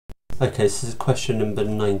Okay, so this is question number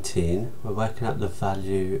 19. We're working out the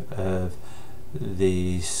value of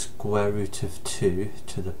the square root of 2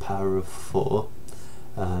 to the power of 4.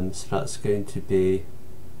 So that's going to be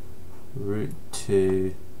root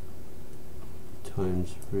 2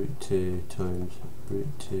 times root 2 times root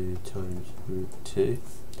 2 times root 2.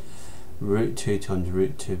 Root 2 times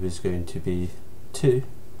root 2 is going to be 2.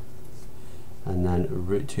 And then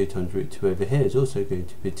root 2 times root 2 over here is also going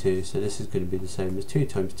to be 2, so this is going to be the same as 2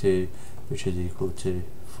 times 2, which is equal to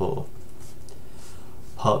 4.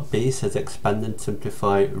 Part B says expand and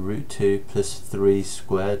simplify root 2 plus 3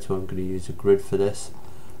 squared, so I'm going to use a grid for this.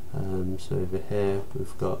 So over here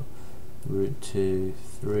we've got root 2,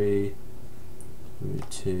 3,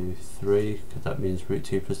 root 2, 3, because that means root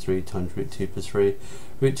 2 plus 3 times root 2 plus 3.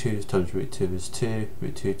 Root 2 times root 2 is 2,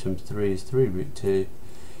 root 2 times 3 is 3 root 2.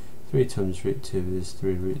 3 times root 2 is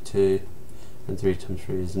 3 root 2, and 3 times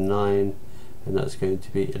 3 is 9, and that's going to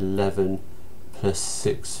be 11 plus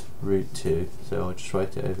 6 root 2. So I'll just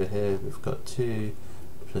write it over here. We've got 2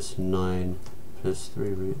 plus 9 plus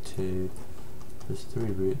 3 root 2 plus 3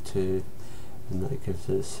 root 2, and that gives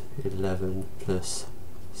us 11 plus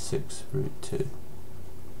 6 root 2.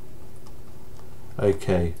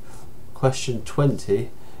 Okay, question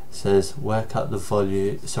 20 says work out the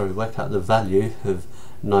value of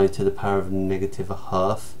 9 to the power of negative a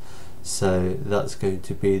half. So that's going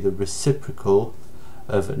to be the reciprocal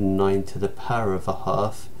of 9 to the power of a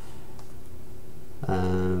half.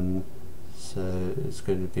 So it's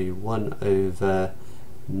going to be 1 over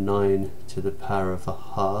 9 to the power of a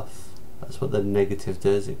half. That's what the negative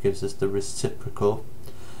does, it gives us the reciprocal.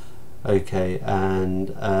 Okay,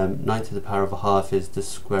 and 9 to the power of a half is the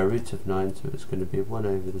square root of 9, so it's going to be 1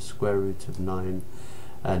 over the square root of 9,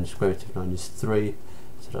 and square root of 9 is 3,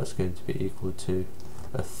 so that's going to be equal to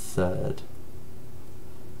a third.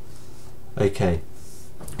 Okay,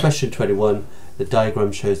 question 21. The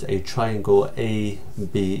diagram shows a triangle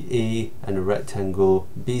ABE and a rectangle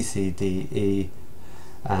BCDE,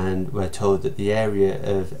 and we're told that the area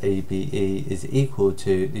of ABE is equal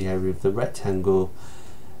to the area of the rectangle,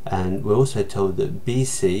 and we're also told that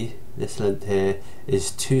BC, this length here, is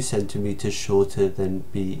 2 centimeters shorter than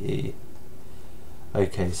BE.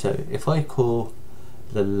 Okay, so if I call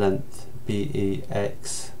the length BE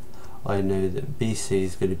x, I know that BC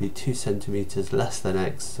is going to be 2 centimeters less than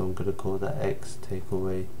x, so I'm going to call that x, take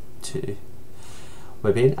away 2.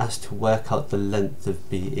 We're being asked to work out the length of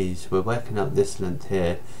BE, so we're working out this length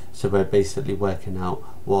here, so we're basically working out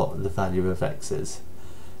what the value of x is.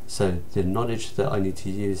 So the knowledge that I need to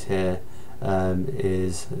use here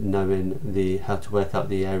is knowing how to work out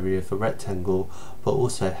the area of a rectangle, but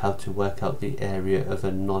also how to work out the area of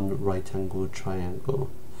a non-right angled triangle.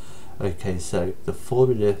 Okay, so the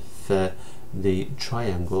formula for the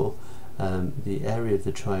triangle, the area of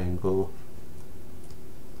the triangle,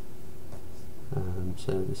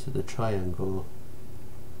 so this is the triangle.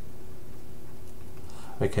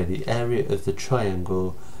 Okay, the area of the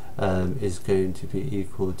triangle is going to be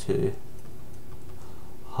equal to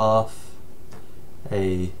half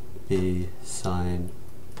AB sine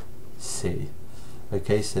C.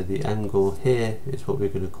 Okay, so the angle here is what we're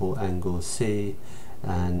going to call angle C,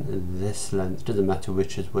 and this length, doesn't matter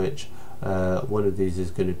which is which, one of these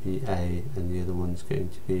is going to be A and the other one's going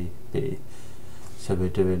to be B. So we're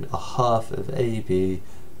doing a half of AB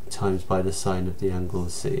times by the sine of the angle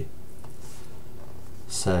C.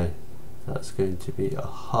 So that's going to be a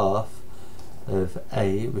half of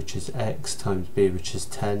A, which is x, times B, which is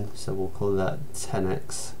 10, so we'll call that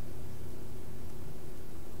 10x,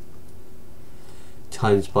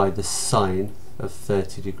 times by the sine of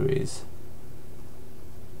 30 degrees.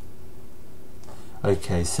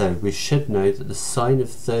 Okay, so we should know that the sine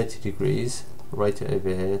of 30 degrees, write it over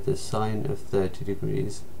here, the sine of 30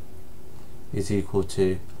 degrees is equal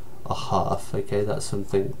to a half. Okay, that's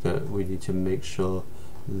something that we need to make sure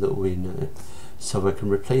that we know. So we can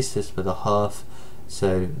replace this with a half,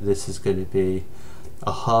 so this is going to be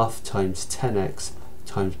a half times 10x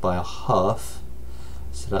times by a half,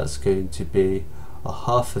 so that's going to be a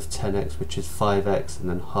half of 10x, which is 5x, and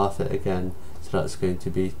then half it again, so that's going to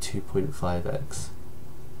be 2.5x.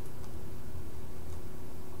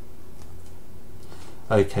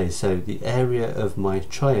 Okay, so the area of my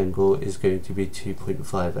triangle is going to be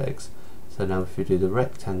 2.5x. So now if we do the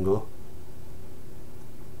rectangle,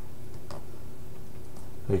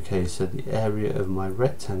 okay, so the area of my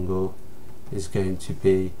rectangle is going to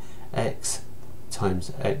be x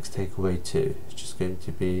times x take away 2. It's just going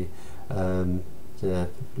to be the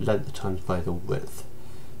length times by the width.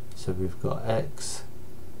 So we've got x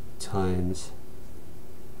times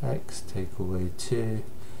x take away 2. And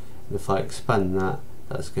if I expand that,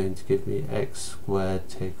 That's going to give me x squared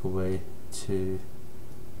take away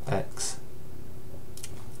 2x.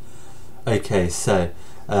 Okay, so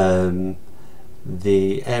the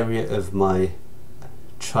area of my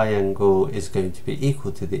triangle is going to be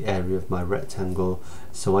equal to the area of my rectangle,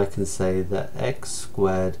 so I can say that x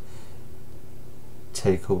squared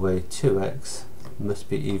take away 2x must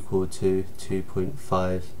be equal to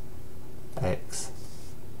 2.5x.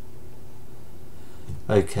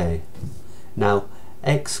 Okay, now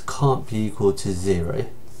x can't be equal to 0.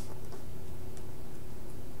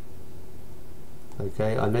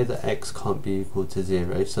 Okay, I know that x can't be equal to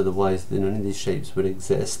 0, so otherwise none of these shapes would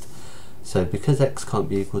exist. So because x can't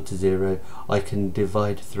be equal to 0, I can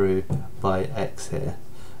divide through by x here.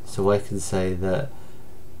 So I can say that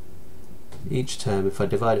each term, if I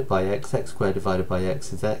divide it by x, x squared divided by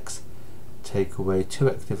x is x, take away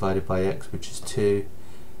 2x divided by x, which is 2,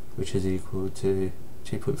 which is equal to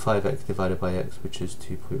 2.5x divided by x, which is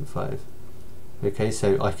 2.5. Okay,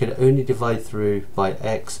 so I could only divide through by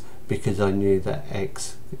x because I knew that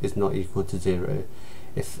x is not equal to 0.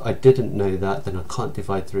 If I didn't know that, then I can't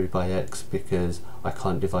divide through by x because I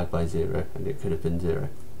can't divide by 0, and it could have been 0.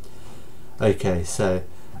 Okay, so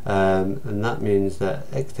and that means that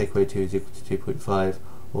x take away 2 is equal to 2.5,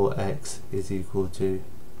 or x is equal to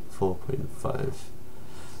 4.5.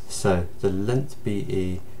 So the length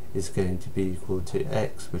BE is going to be equal to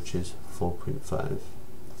x, which is 4.5.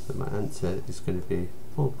 So my answer is going to be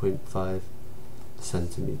 4.5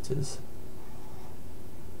 centimeters.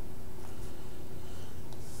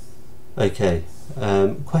 Okay,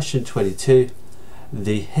 question 22.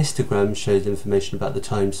 The histogram shows information about the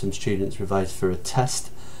time some students revised for a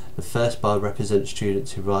test. The first bar represents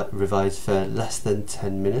students who revised for less than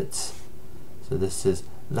 10 minutes. So this is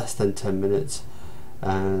less than 10 minutes,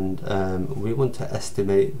 and we want to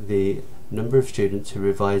estimate the number of students who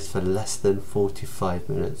revised for less than 45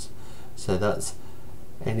 minutes. So that's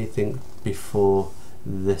anything before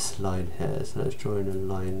this line here. So let's draw in a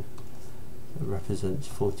line that represents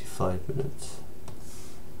 45 minutes.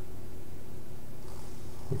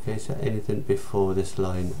 Okay, so anything before this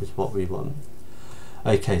line is what we want.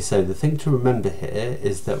 Okay, so the thing to remember here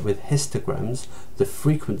is that with histograms, the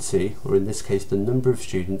frequency, or in this case the number of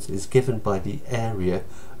students, is given by the area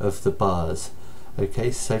of the bars. Okay,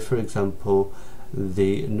 so for example,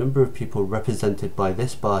 the number of people represented by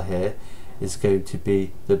this bar here is going to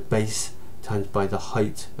be the base times by the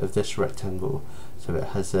height of this rectangle. So it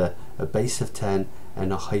has a base of 10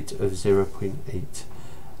 and a height of 0.8.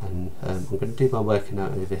 And I'm going to do my working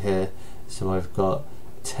out over here. So I've got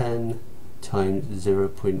 10 times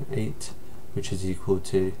 0.8, which is equal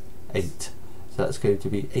to 8. So that's going to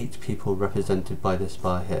be 8 people represented by this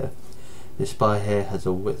bar here. This bar here has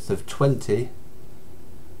a width of 20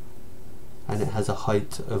 and it has a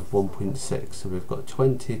height of 1.6. So we've got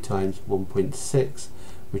 20 times 1.6,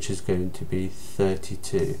 which is going to be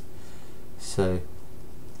 32. So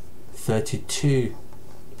 32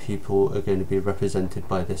 people are going to be represented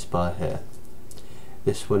by this bar here.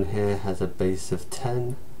 This one here has a base of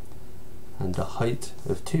 10 and a height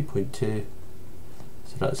of 2.2,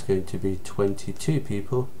 so that's going to be 22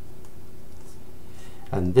 people.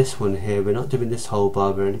 And this one here, we're not doing this whole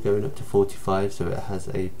bar, we're only going up to 45, so it has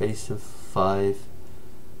a base of 5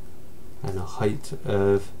 and a height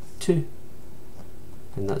of 2,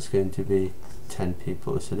 and that's going to be 10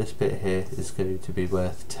 people. So this bit here is going to be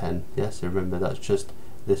worth 10. Yes, so remember that's just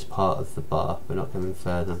this part of the bar, we're not going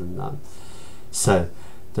further than that. So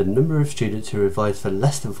the number of students who revised for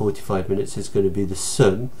less than 45 minutes is going to be the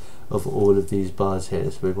sum of all of these bars here.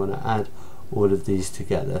 So we want to add all of these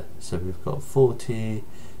together. So we've got 40,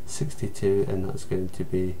 62, and that's going to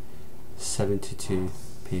be 72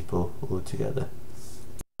 people altogether.